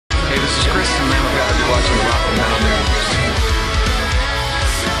watching Rock and Metal News.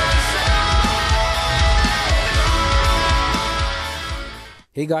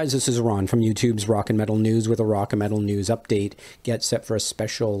 Hey guys, this is Ron from YouTube's Rock and Metal News with a Rock and Metal News update. Get set for a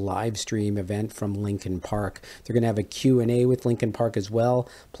special live stream event from Linkin Park. They're going to have a Q&A with Linkin Park as well,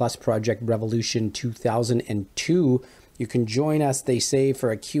 plus Project Revolution 2002. You can join us, they say,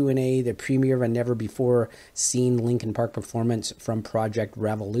 for a Q&A, the premiere of a never-before-seen Linkin Park performance from Project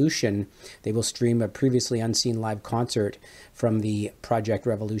Revolution. They will stream a previously unseen live concert from the Project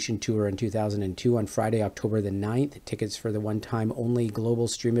Revolution tour in 2002 on Friday, October the 9th. Tickets for the one-time only global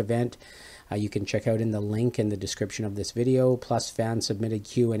stream event you can check out in the link in the description of this video, plus fan-submitted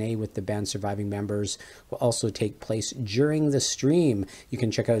Q&A with the band's surviving members will also take place during the stream. You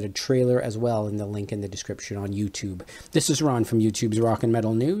can check out a trailer as well in the link in the description on YouTube. This is Ron from YouTube's Rock and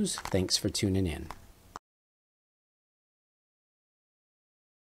Metal News. Thanks for tuning in.